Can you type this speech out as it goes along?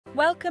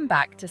Welcome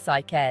back to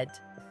PsychEd.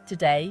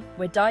 Today,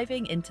 we're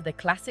diving into the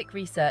classic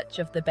research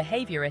of the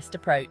behaviourist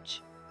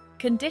approach,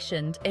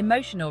 Conditioned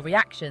Emotional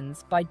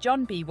Reactions by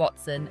John B.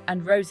 Watson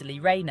and Rosalie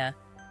Rayner,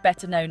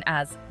 better known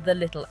as the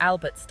Little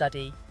Albert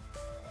Study.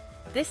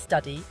 This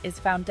study is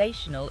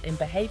foundational in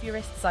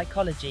behaviourist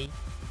psychology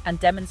and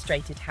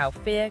demonstrated how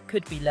fear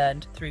could be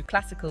learned through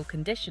classical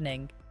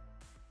conditioning.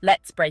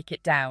 Let's break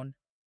it down.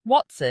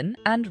 Watson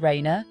and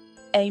Rayner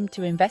aim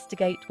to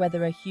investigate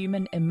whether a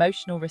human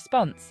emotional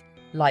response,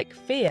 like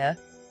fear,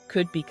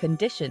 could be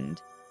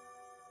conditioned.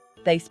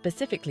 They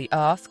specifically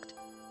asked,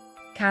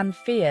 can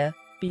fear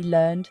be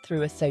learned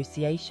through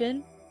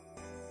association?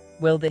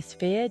 Will this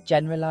fear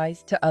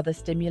generalize to other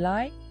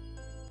stimuli?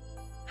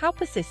 How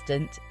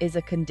persistent is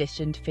a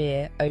conditioned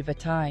fear over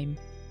time?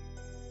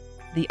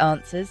 The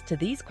answers to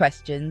these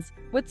questions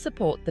would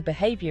support the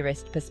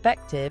behaviourist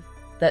perspective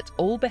that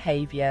all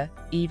behaviour,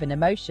 even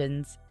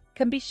emotions,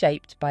 can be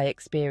shaped by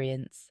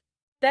experience.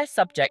 Their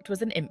subject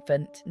was an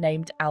infant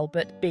named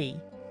Albert B,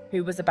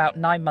 who was about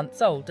 9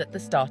 months old at the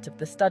start of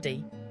the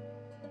study.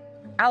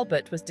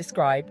 Albert was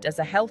described as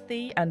a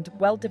healthy and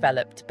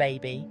well-developed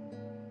baby.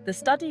 The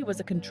study was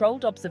a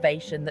controlled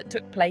observation that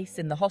took place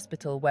in the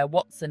hospital where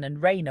Watson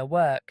and Rayner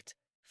worked.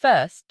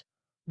 First,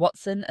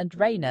 Watson and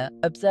Rayner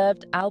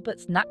observed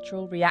Albert's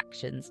natural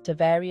reactions to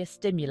various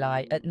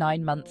stimuli at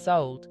 9 months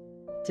old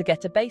to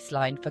get a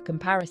baseline for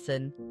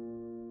comparison.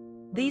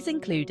 These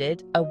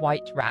included a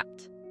white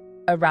rat,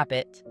 a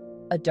rabbit,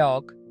 a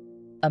dog,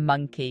 a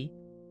monkey,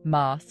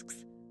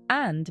 masks,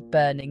 and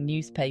burning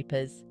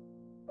newspapers.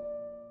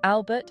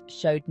 Albert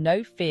showed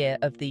no fear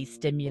of these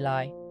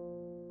stimuli.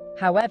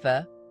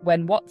 However,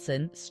 when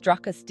Watson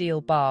struck a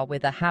steel bar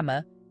with a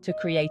hammer to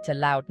create a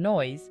loud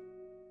noise,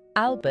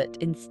 Albert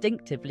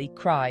instinctively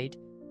cried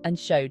and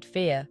showed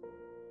fear.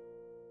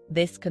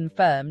 This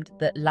confirmed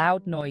that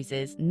loud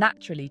noises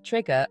naturally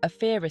trigger a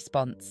fear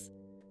response,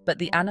 but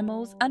the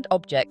animals and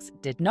objects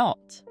did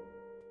not.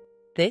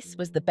 This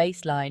was the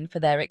baseline for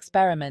their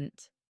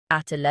experiment.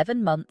 At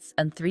 11 months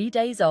and 3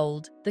 days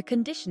old, the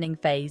conditioning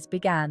phase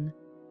began.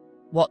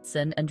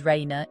 Watson and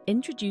Rayner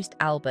introduced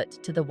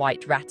Albert to the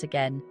white rat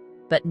again,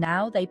 but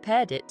now they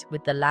paired it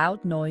with the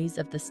loud noise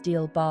of the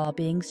steel bar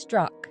being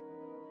struck.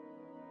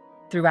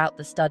 Throughout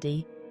the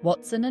study,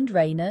 Watson and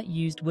Rayner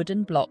used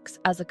wooden blocks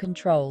as a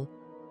control,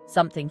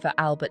 something for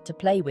Albert to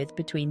play with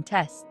between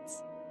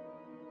tests.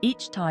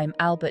 Each time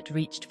Albert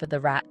reached for the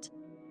rat,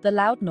 the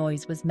loud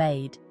noise was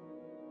made.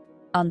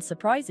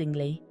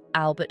 Unsurprisingly,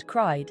 Albert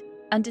cried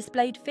and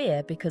displayed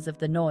fear because of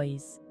the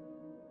noise.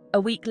 A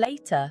week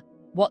later,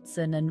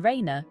 Watson and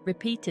Rayner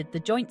repeated the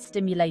joint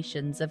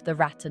stimulations of the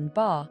rat and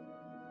bar.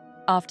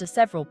 After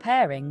several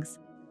pairings,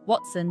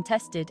 Watson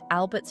tested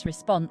Albert's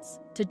response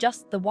to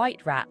just the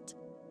white rat,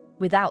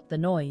 without the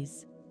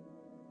noise.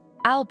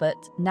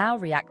 Albert now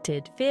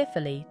reacted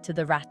fearfully to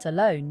the rat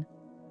alone,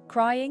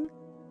 crying,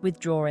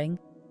 withdrawing,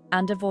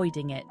 and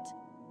avoiding it.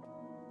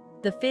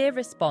 The fear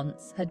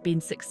response had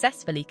been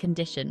successfully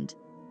conditioned.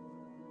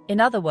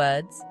 In other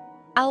words,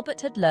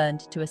 Albert had learned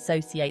to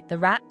associate the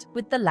rat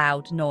with the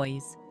loud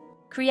noise,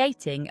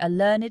 creating a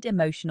learned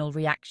emotional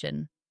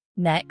reaction.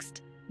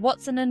 Next,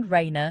 Watson and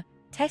Rayner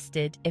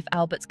tested if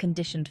Albert's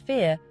conditioned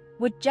fear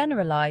would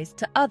generalize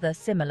to other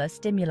similar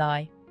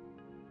stimuli.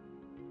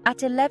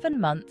 At 11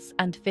 months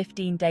and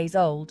 15 days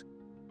old,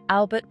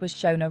 Albert was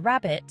shown a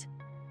rabbit,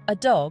 a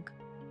dog,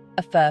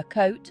 a fur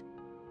coat,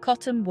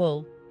 cotton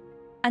wool,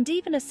 and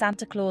even a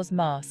Santa Claus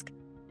mask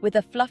with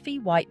a fluffy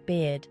white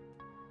beard.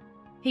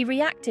 He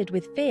reacted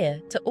with fear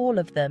to all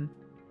of them,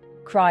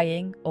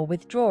 crying or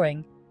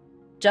withdrawing,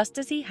 just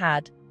as he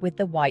had with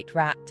the white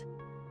rat.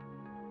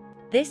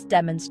 This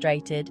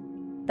demonstrated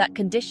that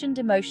conditioned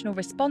emotional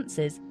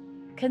responses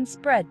can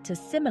spread to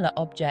similar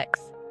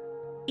objects,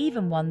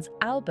 even ones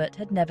Albert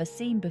had never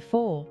seen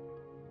before.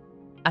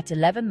 At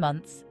 11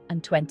 months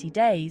and 20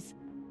 days,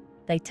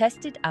 they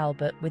tested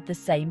Albert with the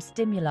same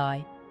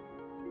stimuli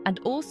and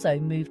also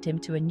moved him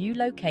to a new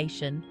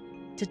location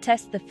to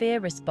test the fear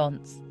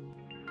response,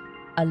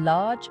 a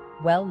large,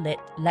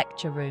 well-lit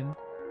lecture room.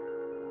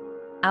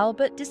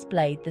 Albert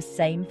displayed the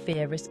same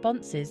fear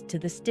responses to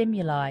the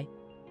stimuli,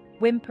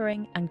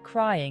 whimpering and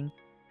crying,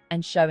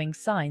 and showing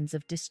signs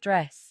of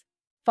distress.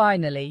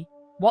 Finally,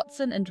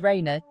 Watson and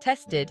Rayner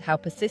tested how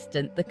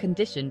persistent the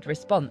conditioned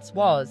response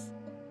was.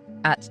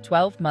 At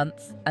 12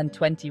 months and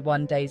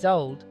 21 days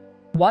old,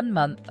 1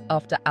 month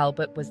after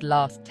Albert was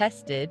last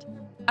tested,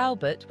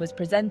 Albert was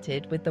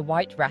presented with the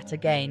white rat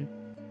again.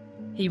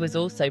 He was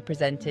also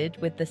presented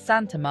with the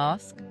Santa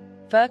mask,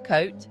 fur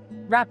coat,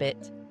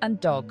 rabbit, and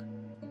dog.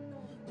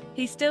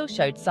 He still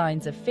showed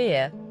signs of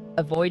fear,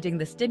 avoiding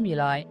the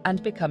stimuli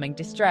and becoming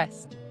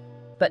distressed,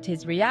 but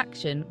his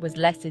reaction was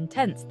less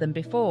intense than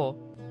before.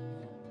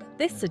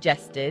 This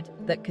suggested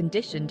that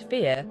conditioned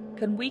fear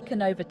can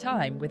weaken over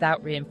time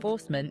without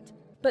reinforcement,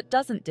 but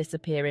doesn't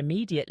disappear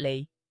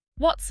immediately.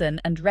 Watson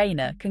and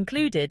Rayner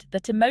concluded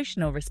that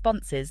emotional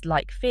responses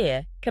like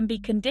fear can be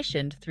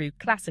conditioned through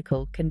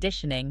classical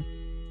conditioning.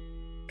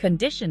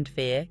 Conditioned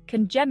fear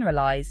can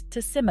generalize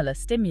to similar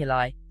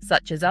stimuli,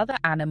 such as other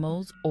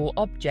animals or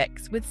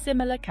objects with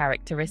similar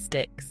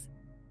characteristics.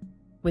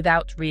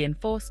 Without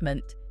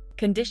reinforcement,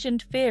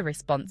 conditioned fear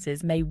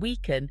responses may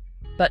weaken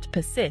but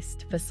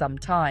persist for some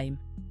time.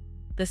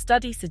 The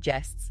study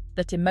suggests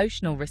that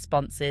emotional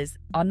responses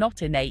are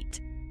not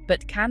innate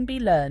but can be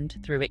learned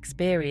through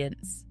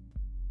experience.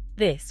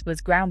 This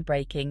was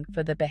groundbreaking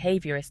for the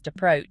behaviorist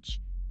approach,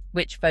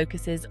 which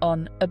focuses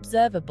on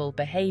observable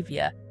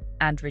behavior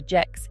and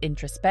rejects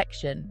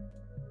introspection.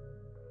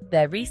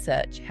 Their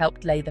research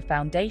helped lay the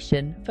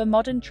foundation for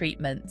modern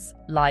treatments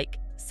like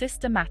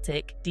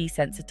systematic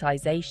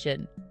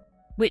desensitization,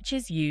 which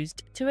is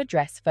used to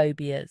address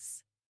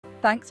phobias.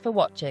 Thanks for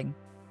watching.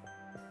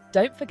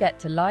 Don't forget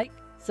to like,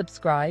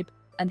 subscribe,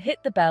 and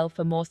hit the bell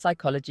for more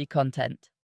psychology content.